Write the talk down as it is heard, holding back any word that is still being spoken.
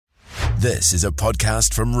This is a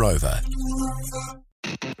podcast from Rover.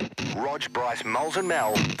 Rog, Bryce, Moles and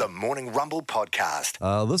Mel, the Morning Rumble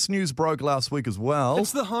podcast. This news broke last week as well.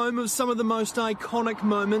 It's the home of some of the most iconic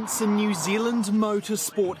moments in New Zealand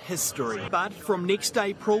motorsport history. But from next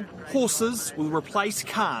April, horses will replace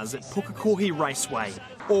cars at Pukekohe Raceway.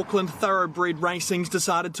 Auckland Thoroughbred Racing's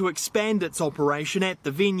decided to expand its operation at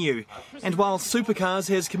the venue. And while Supercars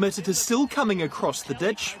has committed to still coming across the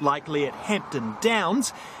ditch, likely at Hampton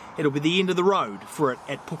Downs, it'll be the end of the road for it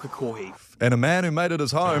at Pukekohe. And a man who made it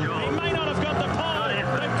his home. He may not have got the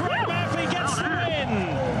pole, but Greg Murphy gets the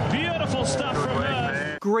win. Beautiful stuff from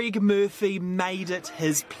Murphy. Greg Murphy made it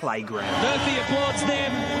his playground. Murphy applauds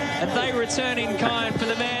them, and they return in kind for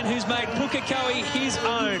the man who's made Pukekohe his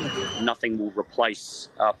own. Nothing will replace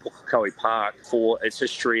Pukekohe Park for its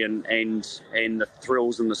history and the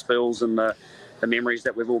thrills and the spills and the memories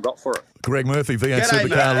that we've all got for it. Greg Murphy, V8 G'day,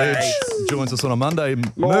 Supercar mate. Ledge, joins us on a Monday.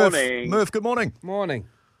 Morning. Murph, good morning. Morning.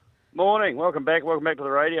 Morning. Welcome back to the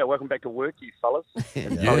radio. Welcome back to work, you fellas.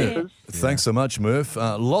 Yeah. Thanks so much, Murph.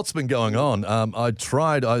 Lots been going on. I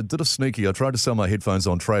did a sneaky. I tried to sell my headphones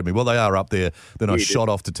on Trade Me. Well, they are up there. Then I shot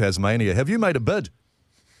off to Tasmania. Have you made a bid?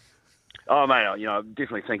 Oh, mate, I'm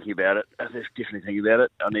definitely thinking about it.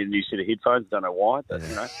 I need a new set of headphones. Don't know why, but,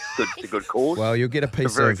 it's a good cause. Well, you'll get a piece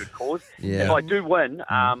It's a very of... good cause. Yeah. If I do win,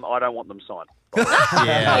 I don't want them signed.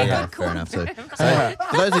 Yeah, fair enough too. So,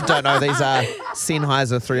 for those who don't know, these are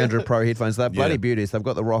Sennheiser 300 Pro headphones. They're bloody beauties. They've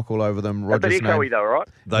got the rock all over them. A bit echoey though, right?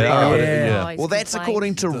 They are. Yeah. Well, that's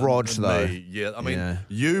according to Rog, though. Yeah, I mean,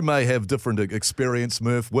 you may have different experience,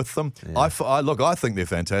 Murph, with them. Yeah. I think they're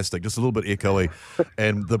fantastic. Just a little bit echoey,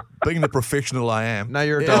 and being the professional I am. No,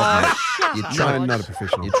 you're a dog, mate. You're trying, not a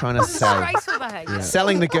professional. You're trying to sell. Disgraceful behaviour.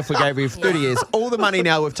 Selling the gift we gave you for 30 years. All the money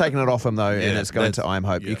now, we've taken it off him, though, and it's going to I Am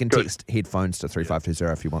Hope. yeah. You can text headphones to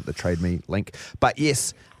 3520 if you want the Trade Me link. But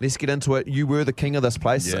yes, let's get into it. You were the king of this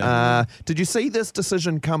place. Yeah. Did you see this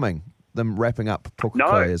decision coming? Them wrapping up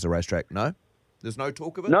Pukekohe as a racetrack? No? There's no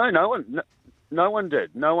talk of it? No one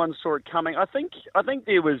did. No one saw it coming. I think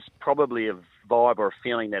there was probably a vibe or a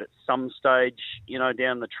feeling that at some stage,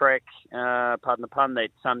 down the track, pardon the pun, that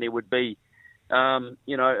there would be,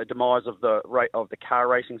 a demise of the car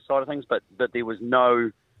racing side of things, but there was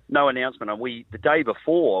no announcement. And the day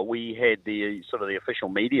before, we had the official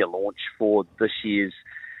media launch for this year's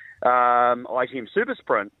ITM Super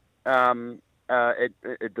Sprint at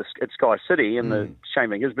Sky City, and the Shane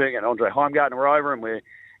Van Gisbergen and Andre Heimgartner were over, and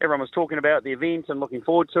everyone was talking about the event and looking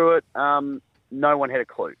forward to it. No one had a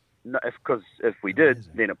clue. Because if we did,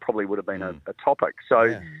 then it probably would have been a topic.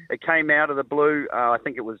 So it came out of the blue. I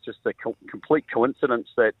think it was just a complete coincidence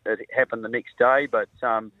that it happened the next day, but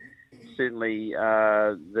certainly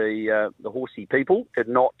the horsey people did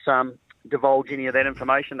not divulge any of that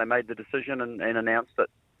information. They made the decision and announced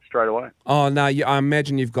it straight away. Oh, no, I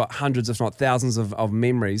imagine you've got hundreds, if not thousands, of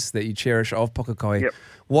memories that you cherish of Pukekohe. Yep.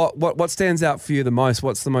 What stands out for you the most?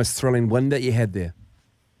 What's the most thrilling win that you had there?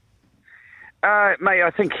 Mate,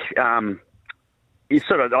 I think I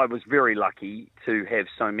was very lucky to have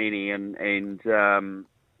so many, and it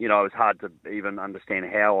was hard to even understand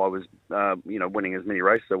how I was, winning as many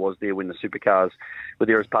races as I was there when the supercars were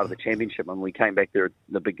there as part of the championship. And we came back there at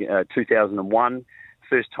the big 2001,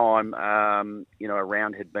 first time, a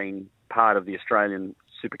round had been part of the Australian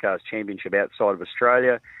Supercars Championship outside of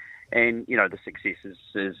Australia. And, the success is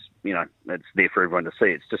it's there for everyone to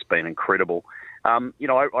see. It's just been incredible.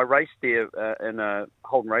 I raced there in a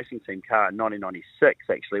Holden Racing Team car in 1996,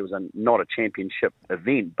 actually. It was not a championship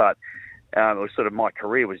event, but it was my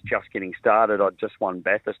career was just getting started. I'd just won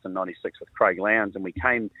Bathurst in 96 with Craig Lowndes,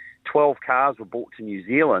 and 12 cars were brought to New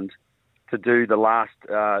Zealand to do the last,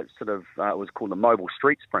 it was called the Mobile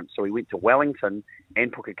Street Sprint. So we went to Wellington and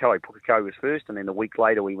Pukekohe. Pukekohe was first, and then a week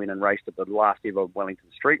later we went and raced at the last ever Wellington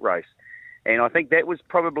Street Race. And I think that was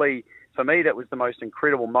probably, for me, that was the most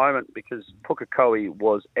incredible moment, because Pukekohe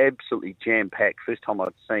was absolutely jam-packed. First time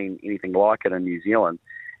I'd seen anything like it in New Zealand.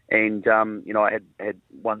 And, I had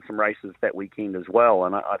won some races that weekend as well.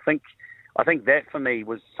 And I think that for me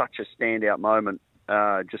was such a standout moment,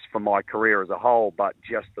 just for my career as a whole, but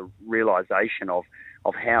just the realisation of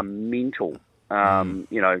how mental,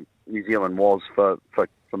 New Zealand was for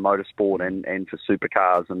motorsport and for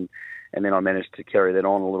supercars. And then I managed to carry that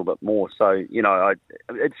on a little bit more. So,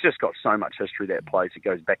 it's just got so much history, that place. It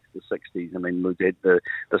goes back to the 60s. I mean, we had the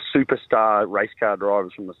superstar race car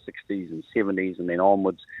drivers from the 60s and 70s and then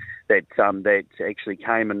onwards that actually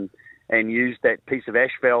came and used that piece of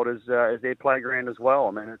asphalt as their playground as well.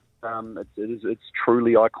 I mean, it's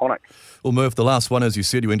truly iconic. Well, Murph, the last one, as you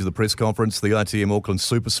said, you went to the press conference, the ITM Auckland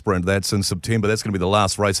Super Sprint. That's in September. That's going to be the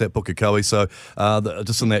last race at Pukekohe. So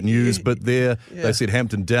just in that news, but they said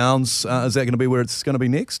Hampton Downs. Is that going to be where it's going to be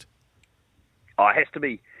next? Oh, it has to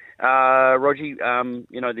be. Rogie,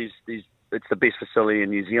 it's the best facility in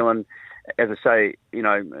New Zealand. As I say,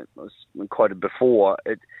 I was quoted before,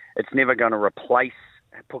 it's never going to replace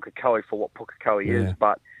Pukekohe for what Pukekohe is,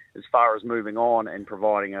 but as far as moving on and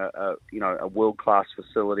providing a world-class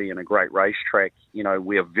facility and a great racetrack,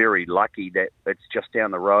 we are very lucky that it's just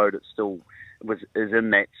down the road. It still is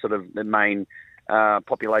in that sort of the main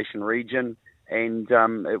population region, and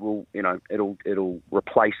it'll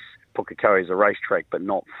replace Pukekohe as a racetrack, but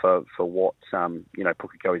not for what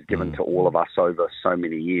Pukekohe has given to all of us over so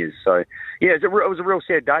many years. So it was a real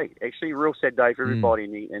sad day. Actually, a real sad day for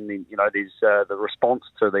everybody. And there's the response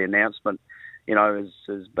to the announcement,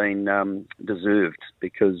 has been deserved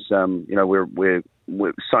because we're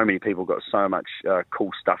so many people got so much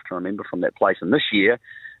cool stuff to remember from that place. And this year,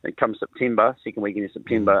 it comes September, second weekend in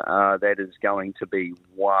September, that is going to be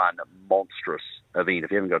one monstrous event. If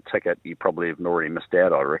you haven't got a ticket, you probably have already missed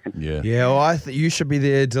out, I reckon. Yeah, well, I think you should be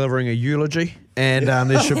there delivering a eulogy, and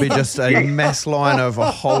there should be just a mass line of a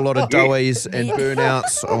whole lot of doughies and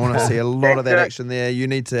burnouts. I want to see a lot of that action there. You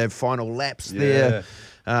need to have final laps there.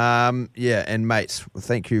 And mates,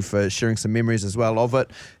 thank you for sharing some memories as well of it.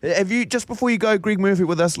 Have you, just before you go, Greg Murphy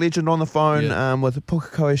with us, legend on the phone, with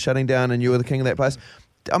Pukekohe shutting down and you were the king of that place.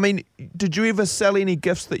 I mean, did you ever sell any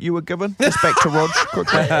gifts that you were given? Just back to Rog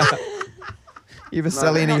quickly. You ever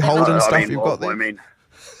sell any Holden stuff you've got there? I mean,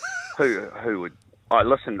 who would?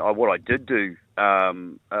 Listen, what I did do,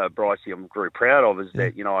 Brycey, I'm very proud of, is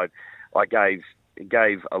that I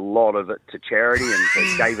gave a lot of it to charity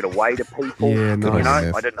and gave it away to people. Yeah,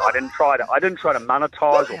 nice. I didn't try to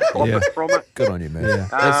monetize or profit from it. Good on you, man. Yeah.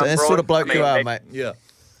 That's sort of bloke you are, mate. Yeah.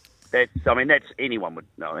 That's anyone would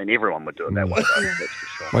know, and everyone would do it that way. Though, that's for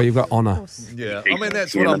sure. Well, you've got honour. Yeah, I mean,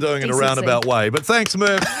 that's what I'm doing in a roundabout way. But thanks,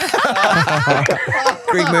 Murph.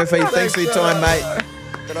 Greg Murphy, thanks for your time, mate.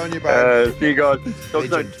 Good on you, bro. See you guys. Talk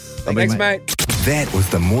soon. Thanks, mate. That was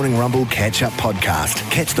the Morning Rumble Catch-Up Podcast.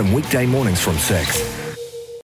 Catch them weekday mornings from 6.